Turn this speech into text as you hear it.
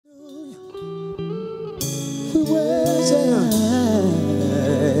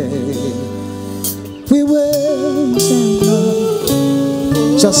We worship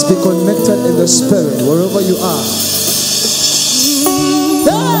God. Just be connected in the spirit wherever you are.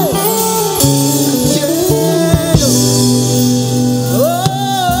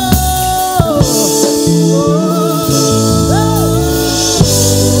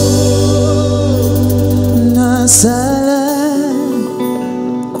 Nasala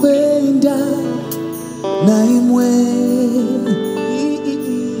kwenda na imwe,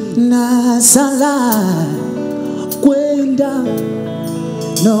 nasala kwenda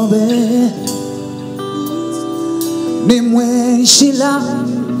nobe nimwe shila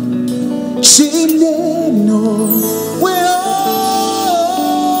shineno weo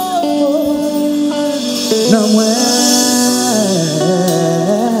namwe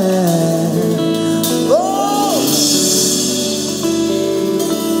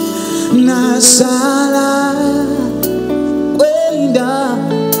nasala kwenda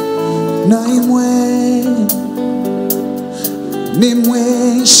na imwe nimwe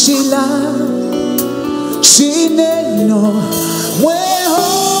shila shineno mweho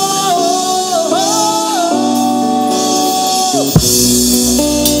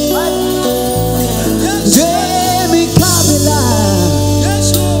Demi Kabila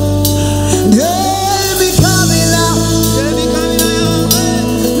Demi Kabila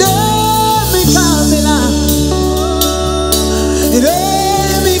Demi Kabila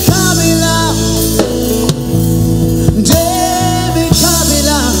Demi Kabila Demi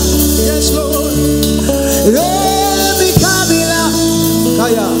Kabila yes Lord Demi Kabila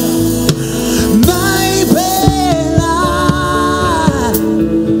Kaya Naipela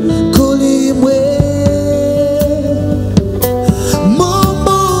kulimwe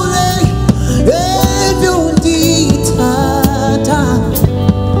mumbule evyunditata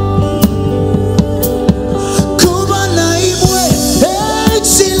kuba naimwe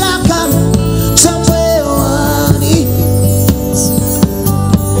etsilaka samwewani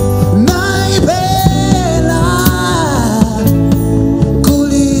Naipela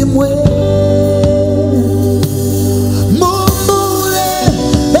kulimwe mumbule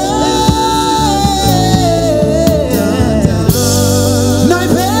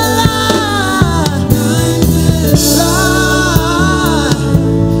Naipela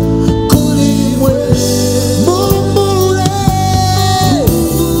kulimwe mumbule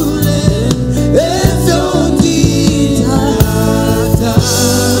evyonditata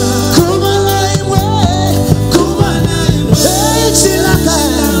kuba naimwe etsilaka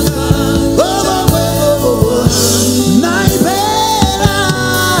Naipela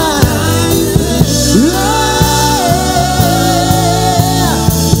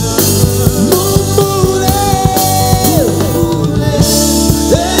mumbule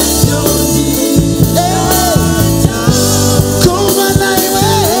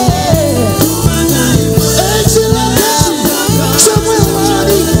kuba naimwe etsilaka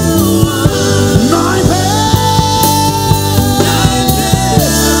samwewani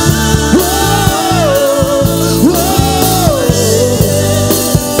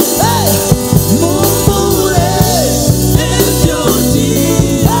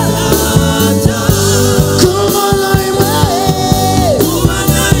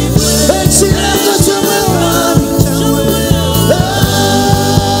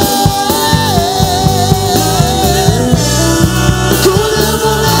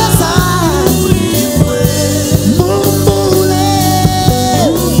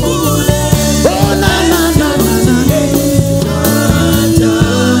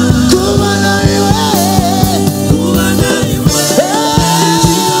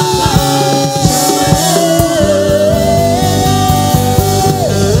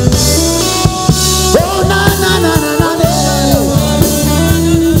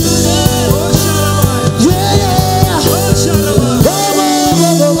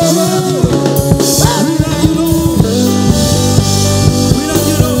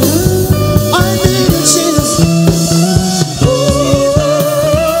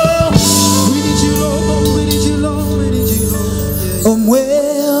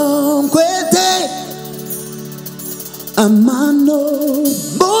Amano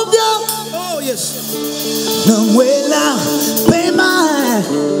movio oh yes non vuela pema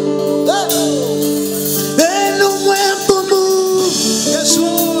non muerto move yes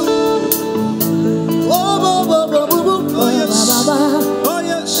Lord oh yes oh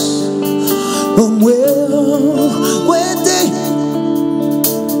yes non vuela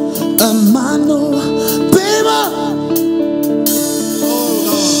amano pema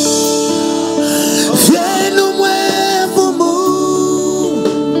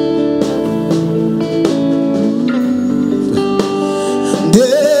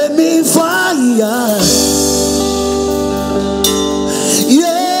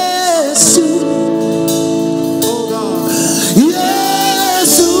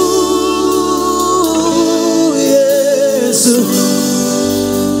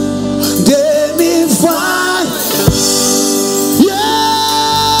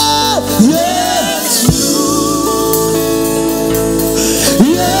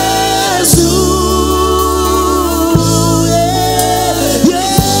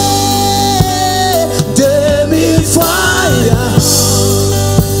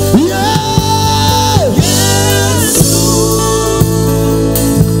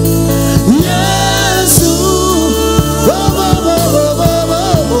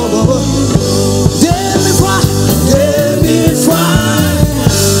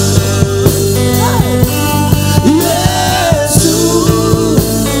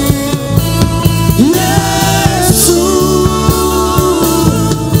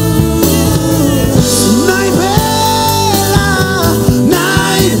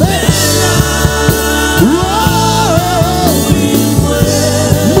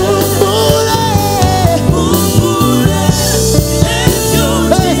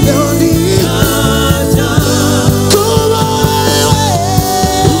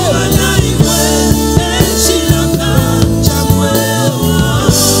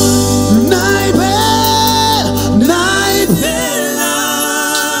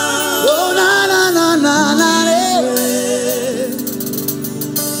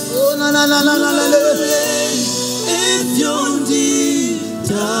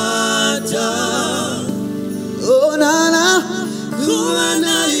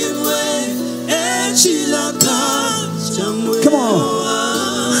Come on.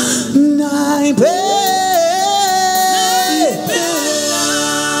 Naipela.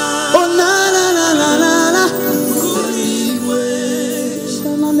 Oh, na na na na na na.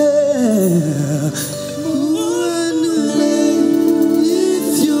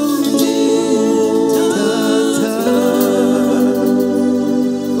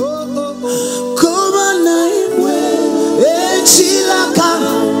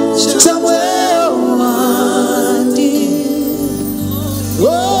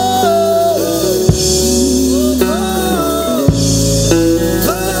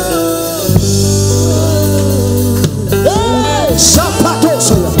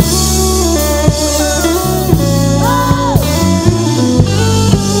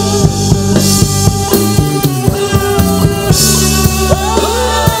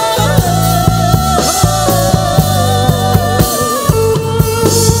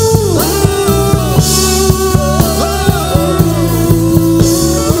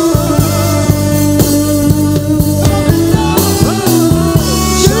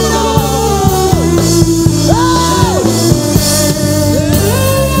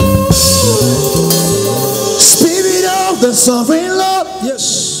 Sovereign Lord,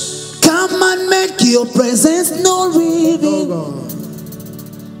 yes, come and make your presence known, reveal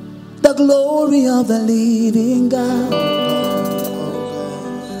the glory of the living God.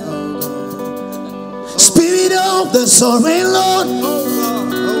 Spirit of the Sovereign Lord,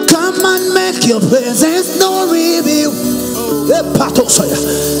 come and make your presence known, reveal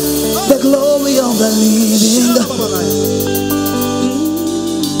the glory of the living God.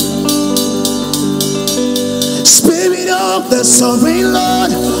 Spirit of the Sovereign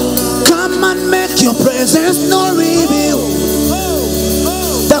Lord, come and make your presence known, reveal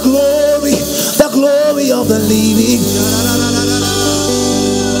the glory of the living.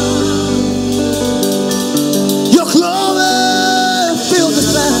 Your glory fill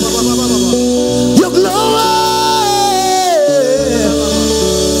this land. Your glory.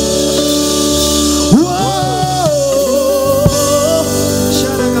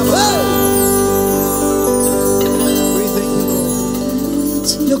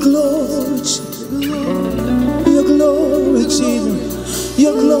 Your glory, Jesus.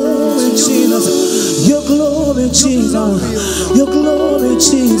 Your glory, Jesus. Your glory, Jesus. Your glory,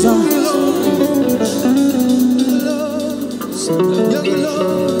 Jesus.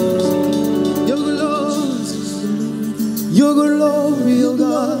 Your glory, oh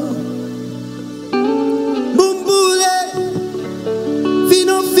God. Bumbule,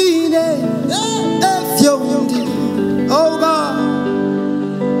 fino fine, efiondi, oh God.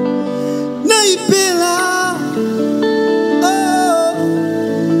 Naipela, oh,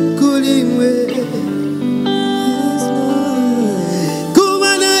 kulimwe,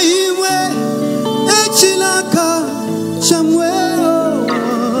 kumana imwe, echilaka, chamwe,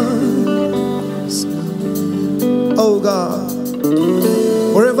 oh God.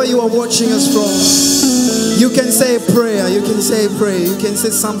 Wherever you are watching us from, you can say a prayer, you can say a prayer, you can say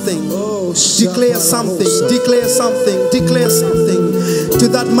something. Declare something, declare something, declare something to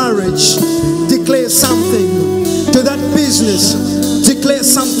that marriage, declare something to that business, declare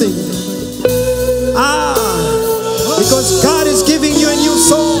something. Because God is giving you a new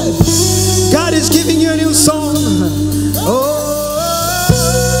song. God is giving you a new song.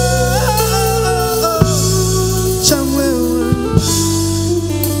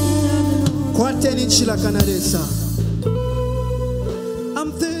 Kwateni chila kanadesa.